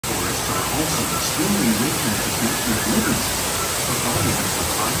living system, providing us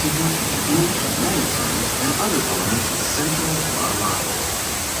with oxygen, food, medicines, and other elements essential to our lives.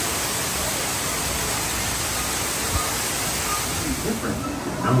 Different,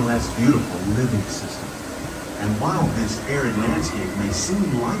 no less beautiful living system. And while this arid landscape may seem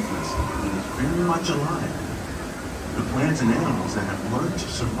lifeless, it is very much alive. The plants and animals that have learned to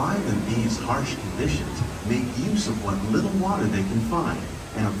survive in these harsh conditions make use of what little water they can find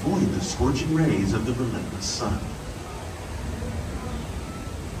and avoid the scorching rays of the relentless sun.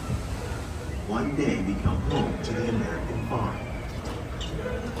 One day become home to the American farm.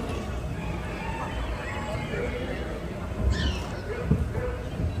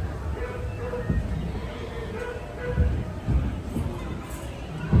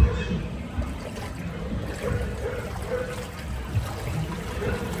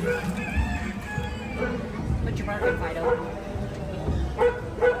 Put your market wide open.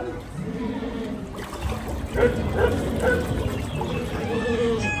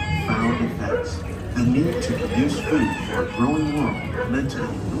 Profound effects. The need to produce food for a growing world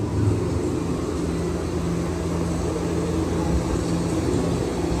mentally.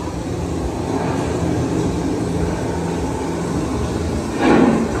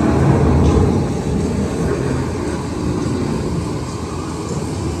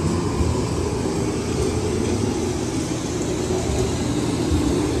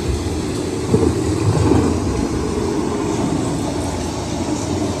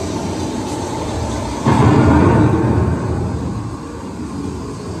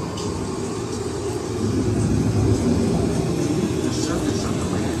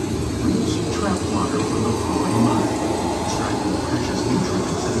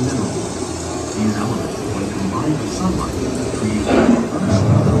 These elements, when combined with sunlight, create the first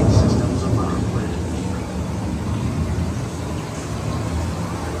living systems of our planet.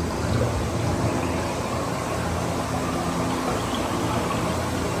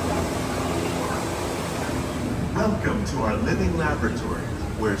 Welcome to our living laboratory,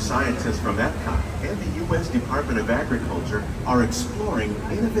 where scientists from Epcot and the U.S. Department of Agriculture are exploring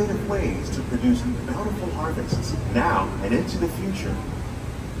innovative ways to produce bountiful harvests now and into the future.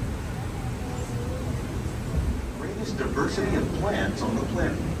 Diversity of plants on the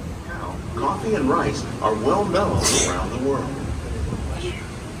planet. Now, coffee and rice are well known around the world.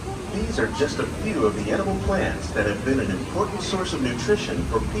 These are just a few of the edible plants that have been an important source of nutrition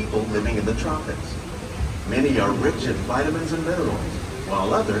for people living in the tropics. Many are rich in vitamins and minerals,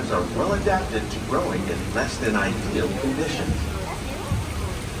 while others are well adapted to growing in less than ideal conditions.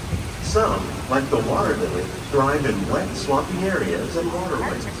 Some, like the water lily, thrive in wet, swampy areas and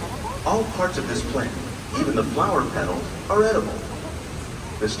waterways. All parts of this plant, even the flower petals, are edible.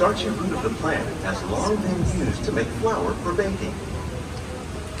 The starchy root of the plant has long been used to make flour for baking.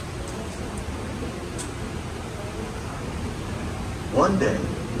 One day,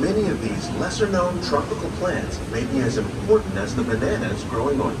 many of these lesser-known tropical plants may be as important as the bananas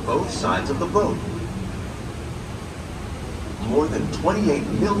growing on both sides of the boat. More than 28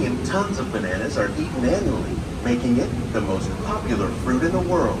 million tons of bananas are eaten annually, making it the most popular fruit in the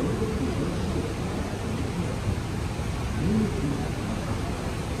world.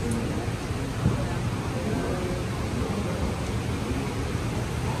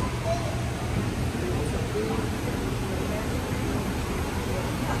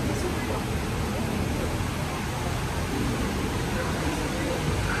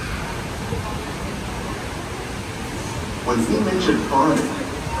 When we mention farming,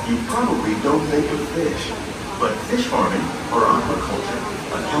 you probably don't think of fish. But fish farming, or aquaculture,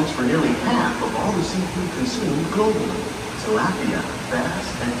 accounts for nearly half of all the seafood consumed globally. Tilapia, bass,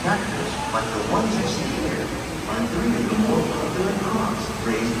 and catfish, like the ones you see here, are three of the more popular crops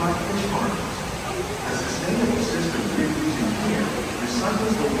raised by fish farmers. The sustainable system we're using here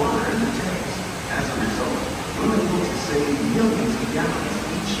recycles the water in the tanks. As a result, we're able to save millions of gallons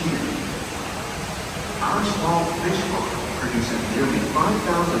each year. Our small fish farm produces nearly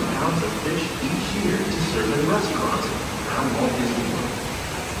 5,000 pounds of fish each year to serve in restaurants around Walt Disney World.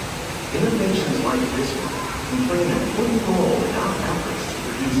 Innovations like this one can play an important role in our efforts to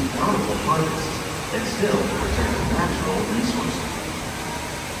produce bountiful harvests and still protect natural resources.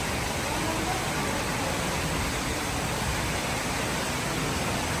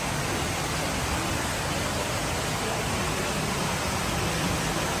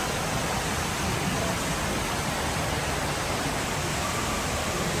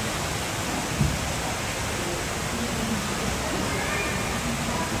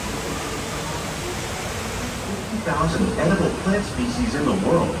 2,000 edible plant species in the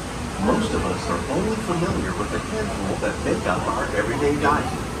world, most of us are only familiar with the handful that make up our everyday diet.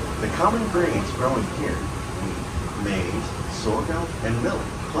 The common grains growing here: wheat, Maize, sorghum, and millet,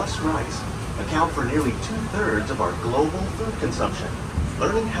 plus rice, account for nearly 2/3 of our global food consumption.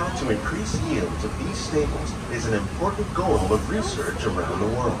 Learning how to increase yields of these staples is an important goal of research around the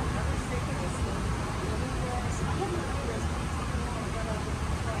world.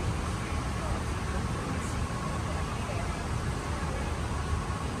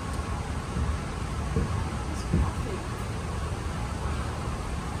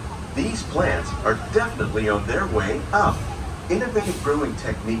 These plants are definitely on their way up. Innovative growing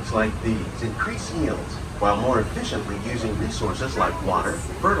techniques like these increase yields while more efficiently using resources like water,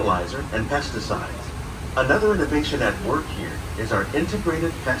 fertilizer, and pesticides. Another innovation at work here is our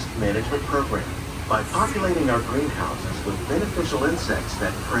integrated pest management program. By populating our greenhouses with beneficial insects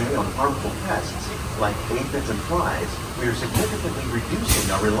that prey on harmful pests like aphids and flies, we are significantly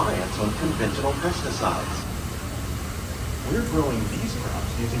reducing our reliance on conventional pesticides. We're growing these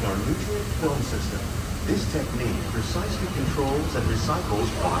crops using our nutrient film system. This technique precisely controls and recycles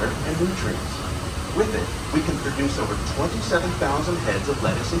water and nutrients. With it, we can produce over 27,000 heads of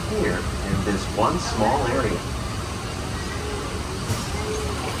lettuce a year in this one small area.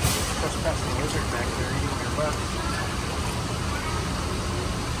 Trespassing lizard back there eating your lettuce.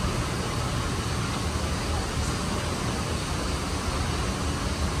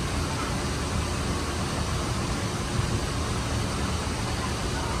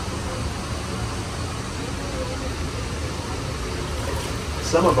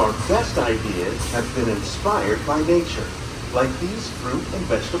 Some of our best ideas have been inspired by nature, like these fruit and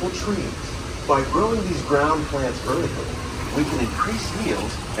vegetable trees. By growing these ground plants vertically, we can increase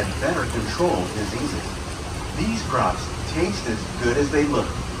yields and better control diseases. These crops taste as good as they look.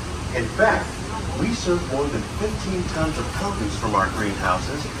 In fact, we serve more than 15 tons of produce from our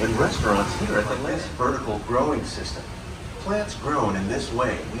greenhouses in restaurants here at this vertical growing system. Plants grown in this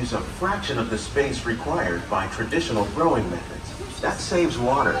way use a fraction of the space required by traditional growing methods. That saves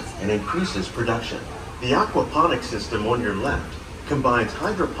water and increases production. The aquaponics system on your left combines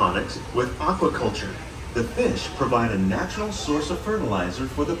hydroponics with aquaculture. The fish provide a natural source of fertilizer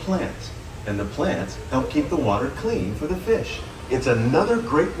for the plants, and the plants help keep the water clean for the fish. It's another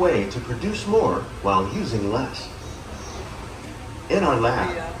great way to produce more while using less. In our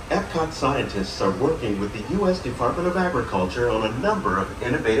lab, Epcot scientists are working with the U.S. Department of Agriculture on a number of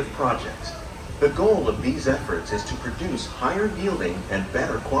innovative projects. The goal of these efforts is to produce higher yielding and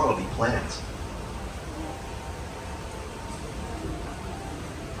better quality plants.